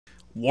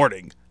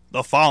Warning: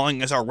 the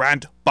following is a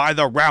rant by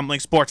the rambling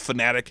sports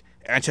fanatic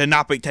and should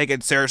not be taken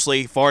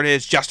seriously, for it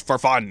is just for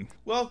fun.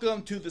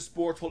 Welcome to the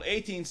Sports World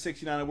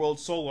 1869, a world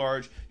so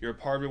large you're a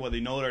part of it whether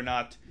you know it or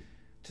not.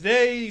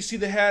 Today, you see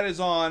the hat is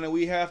on, and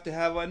we have to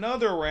have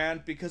another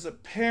rant because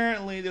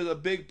apparently there's a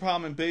big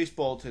problem in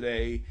baseball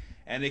today,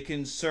 and it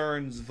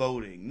concerns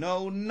voting.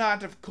 No,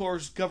 not, of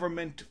course,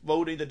 government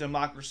voting, the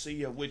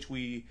democracy of which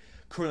we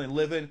currently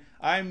live in.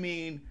 I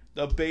mean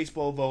the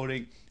baseball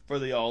voting for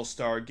the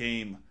All-Star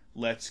Game.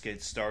 Let's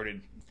get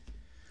started.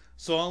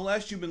 So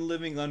unless you've been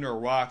living under a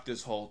rock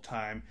this whole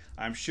time,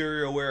 I'm sure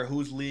you're aware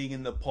who's leading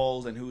in the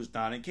polls and who's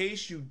not. In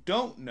case you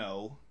don't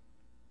know,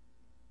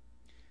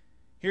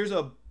 here's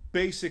a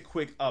basic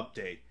quick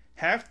update.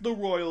 Half the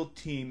Royal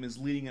team is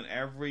leading in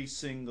every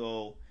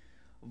single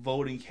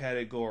voting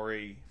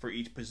category for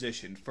each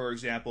position. For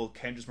example,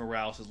 Kendrys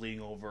Morales is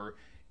leading over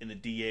in the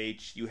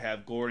DH. You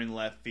have Gordon in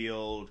left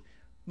field,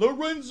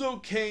 Lorenzo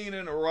Cain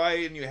in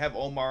right, and you have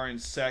Omar in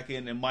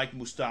second, and Mike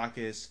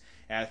Moustakas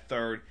at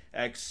third,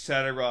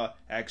 etc.,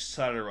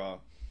 etc.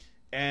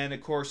 And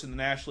of course, in the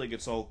National League,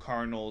 it's all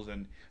Cardinals.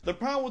 And the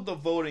problem with the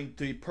voting,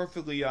 to be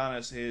perfectly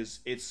honest, is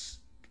it's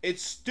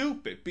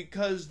stupid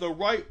because the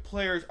right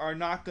players are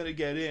not going to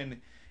get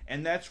in,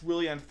 and that's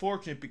really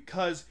unfortunate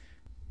because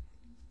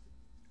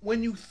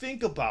when you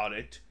think about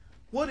it,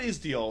 what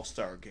is the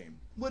All-Star Game?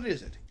 What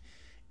is it?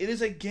 It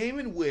is a game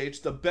in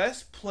which the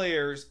best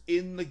players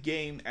in the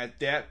game at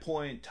that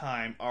point in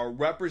time are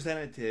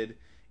represented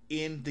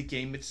in the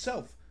game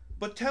itself.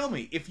 But tell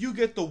me, if you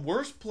get the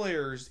worst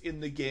players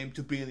in the game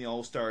to be in the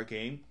All-Star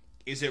Game,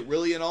 is it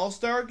really an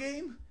All-Star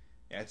Game?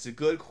 That's a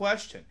good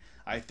question.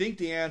 I think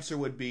the answer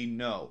would be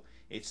no,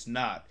 it's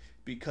not.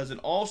 Because an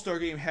All-Star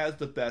Game has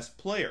the best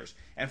players.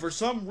 And for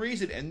some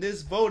reason in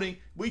this voting,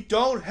 we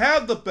don't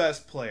have the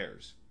best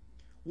players.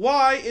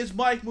 Why is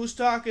Mike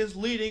Moustakas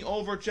leading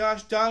over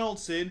Josh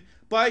Donaldson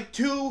by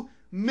 2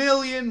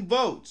 million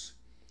votes?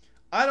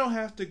 I don't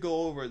have to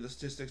go over the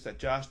statistics that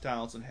Josh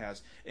Donaldson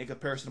has in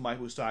comparison to Mike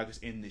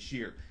Moustakas in this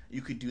year.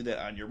 You could do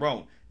that on your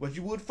own. But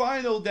you would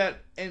find, though, that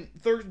in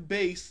third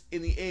base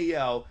in the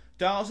AL,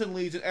 Donaldson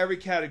leads in every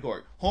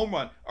category. Home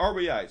run,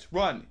 RBIs,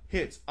 run,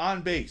 hits,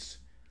 on base.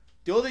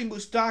 The only thing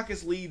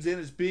Moustakas leads in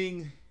is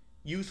being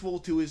useful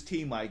to his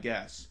team, I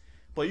guess.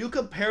 But you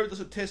compare the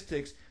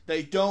statistics,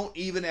 they don't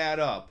even add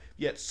up.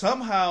 Yet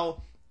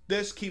somehow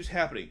this keeps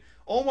happening.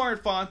 Omar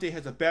Infante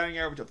has a batting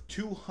average of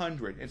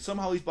 200, and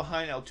somehow he's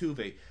behind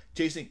Altuve.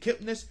 Jason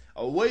Kipnis,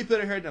 a way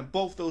better hitter than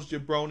both those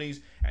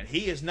jabronis, and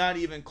he is not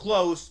even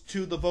close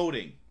to the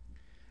voting.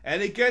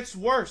 And it gets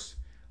worse.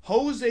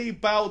 Jose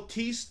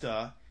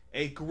Bautista,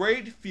 a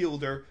great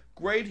fielder,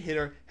 great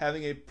hitter,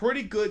 having a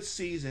pretty good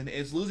season,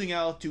 is losing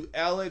out to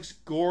Alex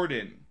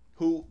Gordon,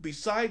 who,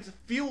 besides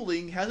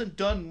fielding, hasn't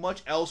done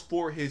much else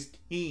for his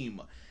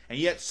team. And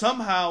yet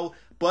somehow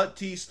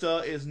Bautista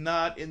is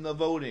not in the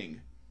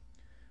voting.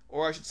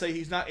 Or I should say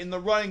he's not in the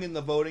running in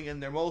the voting,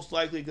 and they're most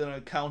likely going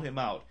to count him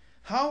out.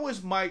 How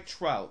is Mike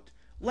Trout,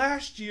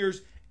 last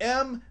year's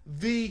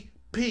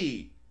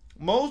MVP,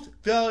 most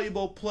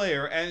valuable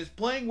player, and is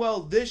playing well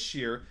this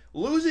year,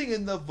 losing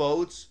in the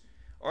votes,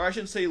 or I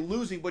shouldn't say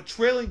losing, but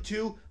trailing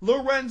to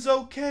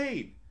Lorenzo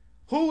Cain?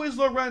 Who is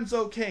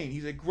Lorenzo Cain?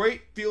 He's a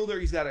great fielder.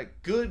 He's got a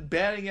good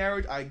batting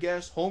average, I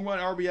guess, home run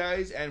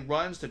RBIs and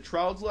runs to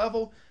Trout's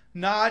level.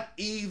 Not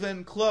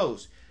even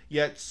close.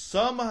 Yet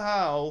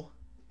somehow,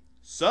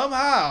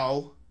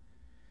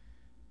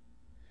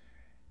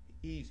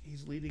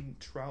 he's leading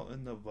Trout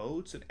in the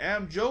votes. And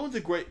Adam Jones,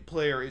 a great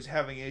player, is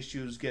having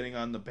issues getting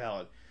on the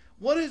ballot.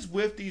 What is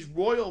with these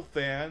Royal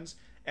fans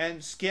and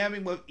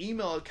scamming with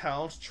email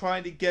accounts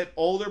trying to get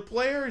older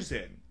players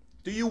in?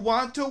 Do you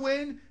want to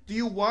win? Do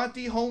you want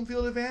the home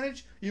field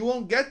advantage? You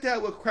won't get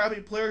that with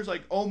crappy players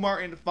like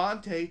Omar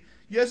Infante.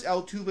 Yes,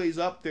 Altuve's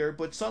up there,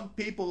 but some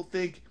people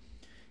think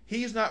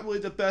he's not really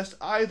the best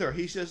either.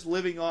 He's just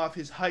living off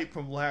his hype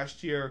from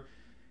last year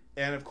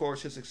and, of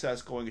course, his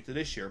success going into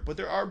this year. But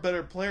there are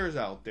better players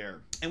out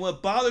there. And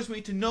what bothers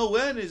me to no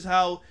end is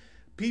how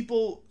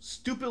people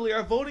stupidly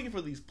are voting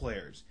for these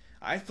players.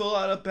 I fill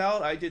out a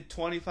ballot. I did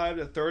 25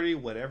 to 30,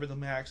 whatever the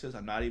max is.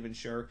 I'm not even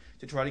sure,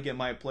 to try to get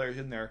my players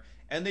in there.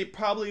 And they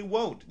probably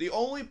won't. The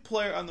only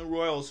player on the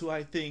Royals who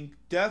I think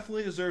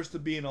definitely deserves to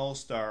be an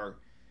All-Star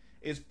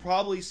is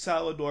probably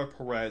Salvador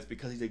Perez,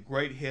 because he's a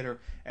great hitter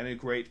and a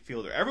great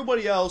fielder.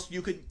 Everybody else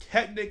you could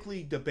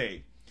technically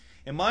debate.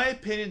 In my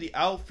opinion, the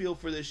outfield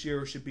for this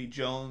year should be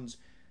Jones,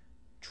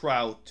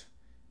 Trout,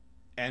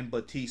 and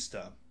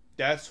Bautista.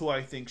 That's who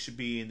I think should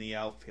be in the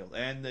outfield.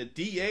 And the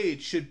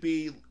DH should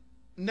be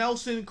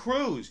Nelson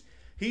Cruz.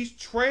 He's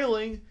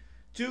trailing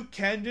to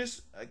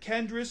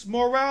Kendrys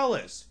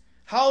Morales.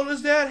 How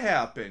does that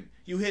happen?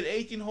 You hit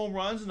 18 home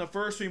runs in the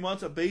first 3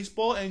 months of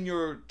baseball and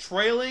you're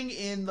trailing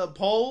in the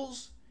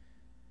polls?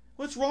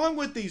 What's wrong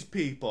with these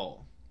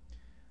people?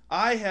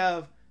 I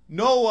have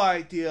no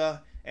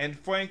idea, and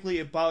frankly,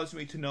 it bothers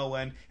me to no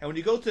end. And when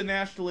you go to the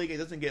National League, it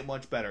doesn't get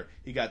much better.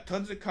 You got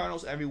tons of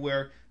Cardinals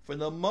everywhere. For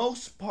the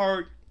most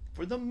part,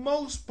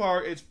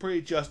 it's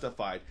pretty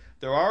justified.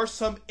 There are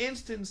some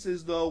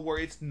instances, though, where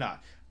it's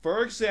not.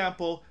 For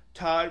example,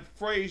 Todd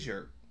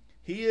Frazier.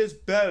 He is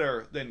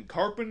better than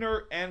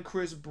Carpenter and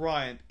Chris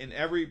Bryant in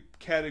every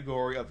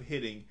category of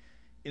hitting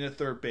in a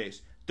third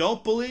base.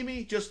 Don't believe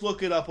me? Just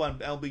look it up on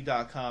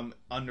MLB.com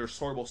under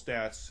sortable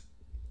stats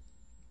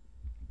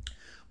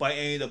by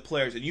any of the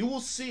players, and you will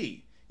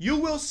see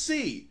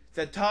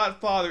that Todd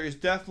Father is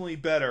definitely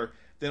better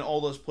than all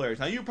those players.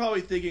 Now, you're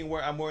probably thinking,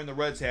 I'm wearing the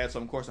Reds hat, so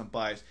of course I'm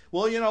biased.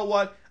 Well, you know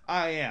what?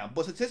 I am.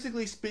 But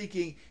statistically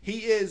speaking,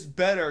 he is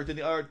better than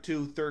the other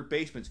two third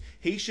basemen.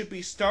 He should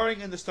be starting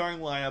in the starting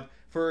lineup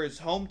for his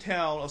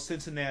hometown of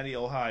Cincinnati,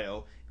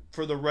 Ohio,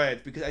 for the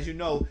Reds, because as you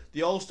know,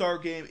 the All-Star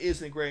Game is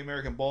in the Great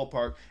American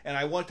Ballpark, and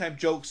I one time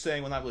joked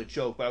saying, well, not really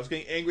joke, but I was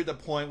getting angry at the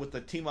point with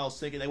the team I was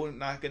thinking they were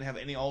not going to have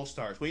any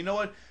All-Stars. Well, you know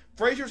what?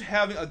 Frazier's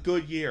having a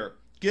good year.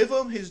 Give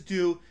him his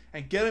due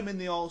and get him in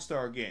the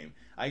All-Star Game.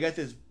 I got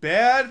this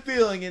bad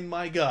feeling in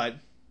my gut,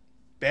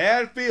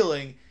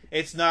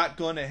 it's not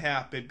going to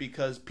happen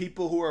because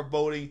people who are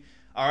voting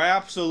are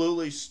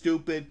absolutely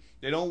stupid.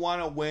 They don't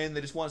want to win.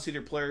 They just want to see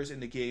their players in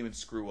the game and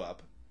screw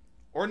up.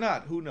 Or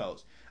not. Who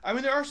knows? I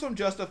mean, there are some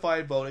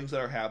justified votings that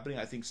are happening.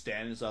 I think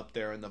Stan is up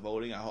there in the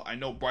voting. I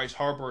know Bryce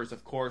Harper is,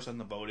 of course, on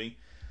the voting.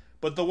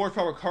 But the worst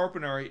part with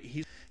Carpenter,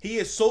 he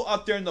is so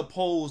up there in the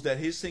polls that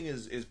his thing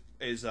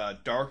is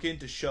darkened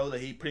to show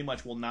that he pretty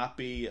much will not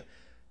be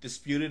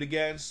disputed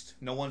against.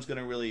 No one's going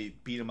to really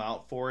beat him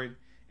out for it.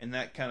 And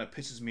that kind of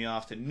pisses me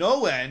off to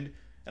no end.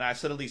 And I've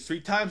said at least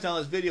 3 times now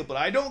in this video, but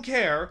I don't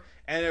care.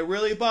 And it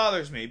really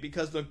bothers me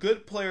because the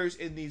good players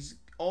in these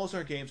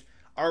All-Star games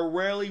are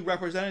rarely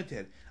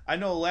represented. I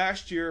know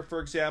last year, for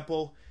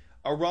example,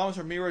 Ramos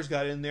Ramirez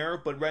got in there,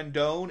 but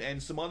Rendon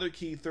and some other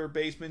key third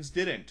basemen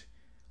didn't.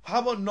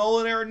 How about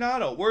Nolan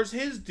Arenado? Where's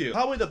his due?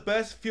 Probably the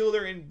best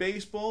fielder in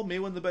baseball, maybe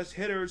one of the best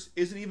hitters,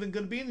 isn't even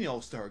going to be in the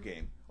All-Star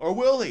game. Or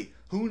will he?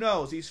 Who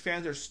knows? These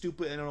fans are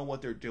stupid and don't know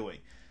what they're doing.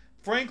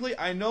 Frankly,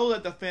 I know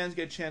that the fans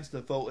get a chance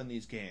to vote in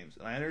these games,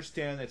 and I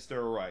understand that's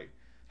their right.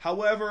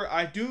 However,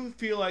 I do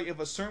feel like if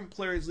a certain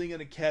player is leading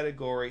in a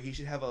category, he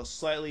should have a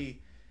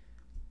slightly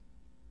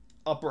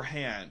upper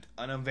hand,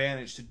 an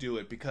advantage to do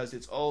it, because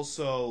it's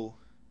also...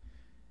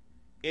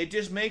 It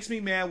just makes me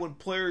mad when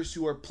players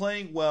who are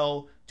playing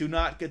well do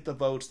not get the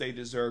votes they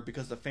deserve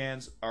because the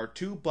fans are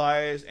too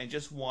biased and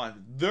just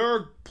want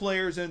their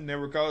players in there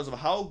regardless of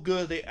how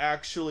good they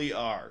actually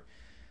are.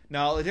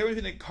 Now, the difference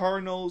between the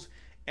Cardinals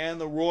and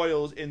the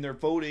Royals in their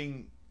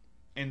voting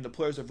and the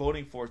players they're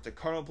voting for is the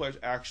Cardinal players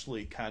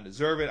actually kind of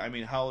deserve it. I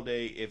mean,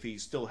 Holiday, if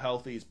he's still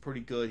healthy, is pretty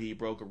good. He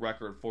broke a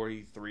record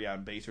 43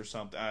 on base or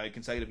something,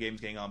 consecutive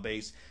games getting on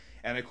base.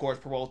 And, of course,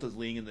 Peralta's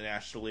leading in the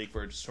National League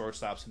for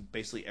shortstops in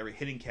basically every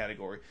hitting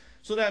category.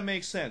 So that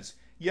makes sense.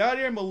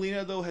 Yadier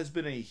Molina, though, has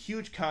been a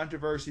huge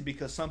controversy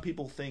because some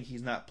people think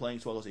he's not playing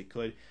as well as he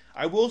could.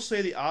 I will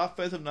say the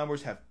offensive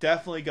numbers have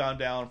definitely gone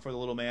down for the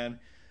little man,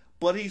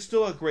 but he's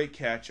still a great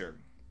catcher.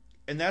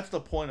 And that's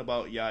the point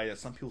about Yadier that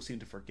some people seem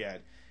to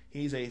forget.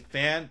 He's a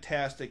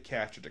fantastic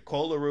catcher. To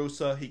call La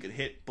Russa, he could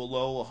hit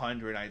below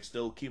 100, and I'd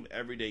still keep him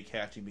everyday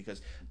catching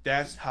because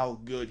that's how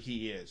good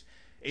he is.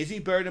 Is he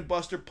better than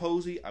Buster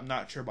Posey? I'm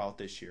not sure about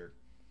this year.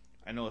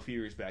 I know a few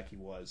years back he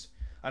was.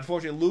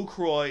 Unfortunately, Lou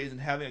Croy isn't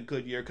having a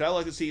good year. Because I'd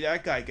like to see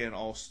that guy get an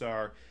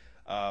all-star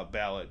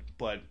ballot.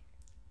 But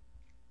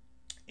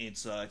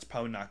it's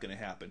probably not going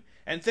to happen.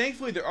 And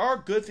thankfully, there are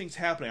good things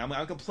happening.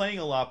 I'm complaining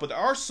a lot, but there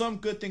are some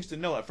good things to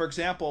note. For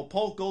example,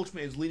 Paul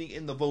Goldschmidt is leading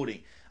in the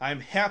voting. I'm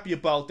happy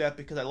about that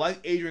because I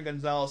like Adrian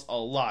Gonzalez a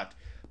lot.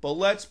 But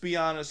let's be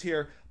honest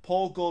here.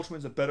 Paul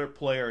Goldschmidt's a better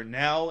player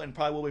now and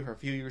probably will be for a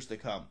few years to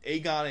come.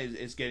 Egon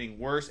is getting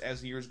worse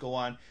as the years go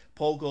on.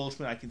 Paul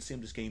Goldschmidt, I can see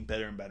him just getting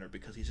better and better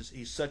because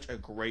he's such a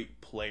great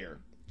player.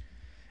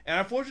 And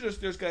unfortunately,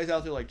 there's guys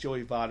out there like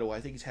Joey Votto.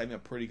 I think he's having a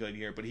pretty good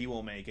year, but he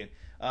won't make it.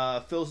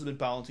 Phil's has been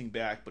bouncing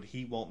back, but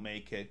he won't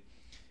make it.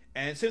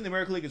 And same in the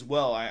American League as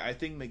well. I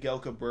think Miguel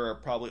Cabrera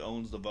probably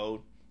owns the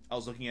vote. I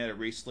was looking at it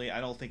recently. I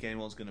don't think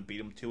anyone's going to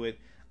beat him to it.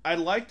 I'd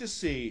like to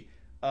see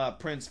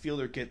Prince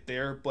Fielder get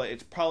there, but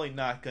it's probably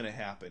not going to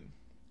happen.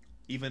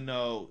 Even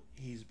though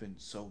he's been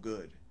so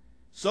good.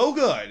 So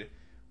good!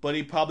 But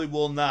he probably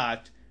will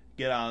not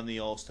get on the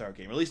All-Star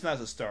game. Or at least not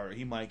as a starter.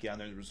 He might get on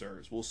there as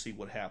reserves. We'll see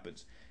what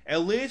happens.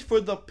 At least for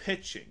the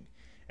pitching.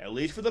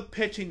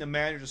 The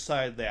manager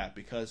decided that.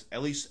 Because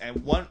at least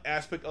at one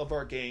aspect of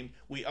our game,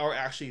 we are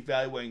actually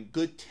evaluating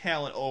good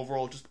talent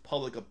overall, just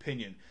public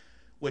opinion.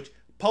 Which...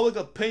 Public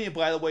opinion,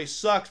 by the way,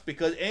 sucks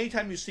because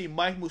anytime you see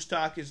Mike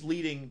Moustakas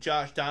leading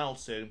Josh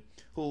Donaldson,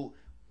 who,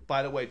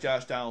 by the way,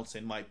 Josh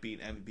Donaldson might be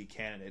an MVP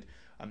candidate.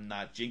 I'm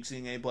not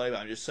jinxing anybody,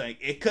 but I'm just saying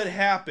it could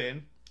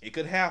happen. It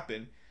could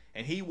happen,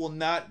 and he will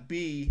not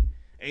be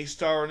a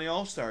star in the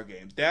All-Star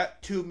game.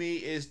 That, to me,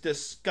 is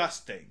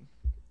disgusting.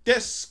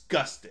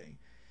 Disgusting.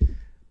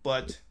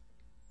 But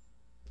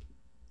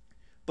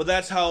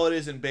that's how it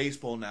is in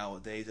baseball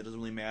nowadays. It doesn't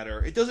really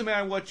matter. It doesn't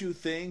matter what you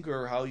think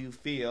or how you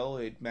feel.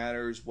 It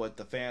matters what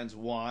the fans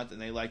want,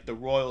 and they like the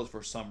Royals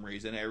for some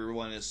reason.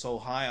 Everyone is so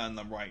high on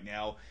them right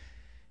now.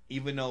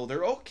 even though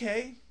they're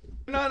okay.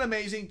 They're not an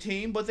amazing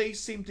team, but they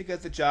seem to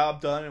get the job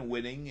done and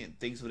winning and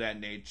things of that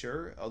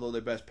nature. Although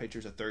their best pitcher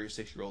is a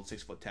 36-year-old,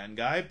 6'10"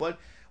 guy, but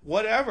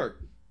whatever.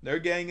 They're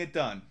getting it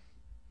done.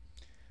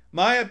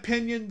 My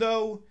opinion,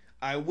 though,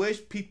 I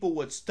wish people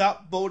would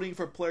stop voting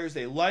for players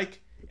they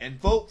like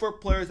and vote for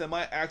players that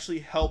might actually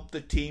help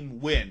the team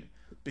win.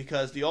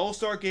 Because the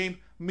All-Star game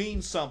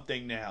means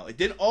something now. It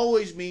didn't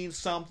always mean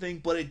something,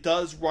 but it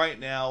does right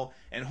now.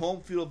 And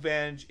home field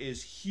advantage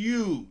is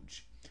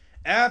huge.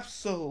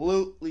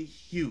 Absolutely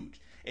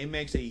huge. It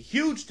makes a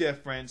huge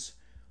difference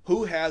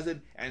who has it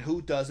and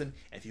who doesn't.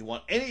 And if you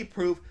want any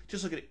proof,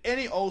 just look at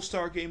any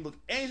All-Star game. Look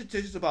at any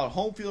statistics about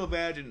home field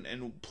advantage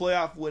and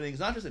playoff winnings,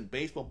 not just in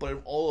baseball, but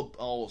in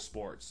all of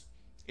sports.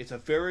 It's a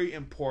very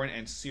important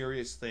and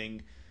serious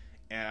thing.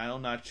 And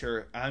I'm not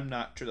sure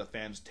the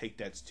fans take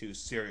that too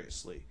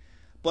seriously.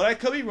 But I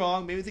could be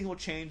wrong. Maybe things will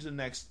change in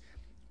the next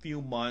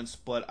few months.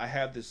 But I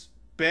have this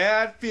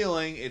bad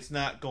feeling it's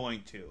not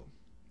going to.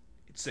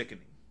 It's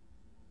sickening.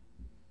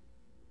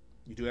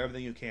 You do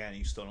everything you can and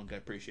you still don't get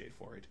appreciated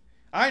for it.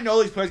 I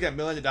know these players get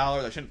millions of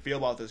dollars. I shouldn't feel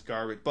about this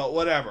garbage. But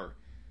whatever.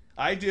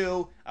 I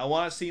do. I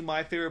want to see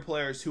my favorite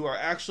players who are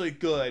actually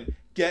good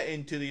get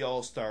into the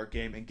All-Star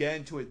game and get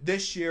into it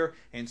this year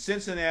in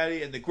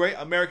Cincinnati in the Great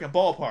American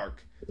Ballpark.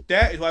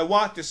 That is what I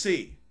want to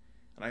see.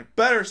 And I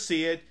better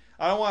see it.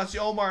 I don't want to see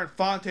Omar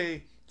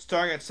Infante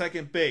starting at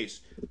second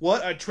base.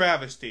 What a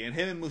travesty. And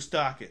him and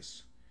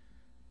Moustakas.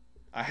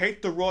 I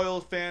hate the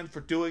Royals fans for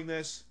doing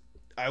this.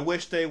 I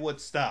wish they would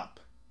stop.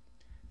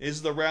 This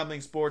is the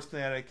Rambling Sports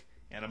Fanatic,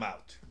 and I'm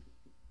out.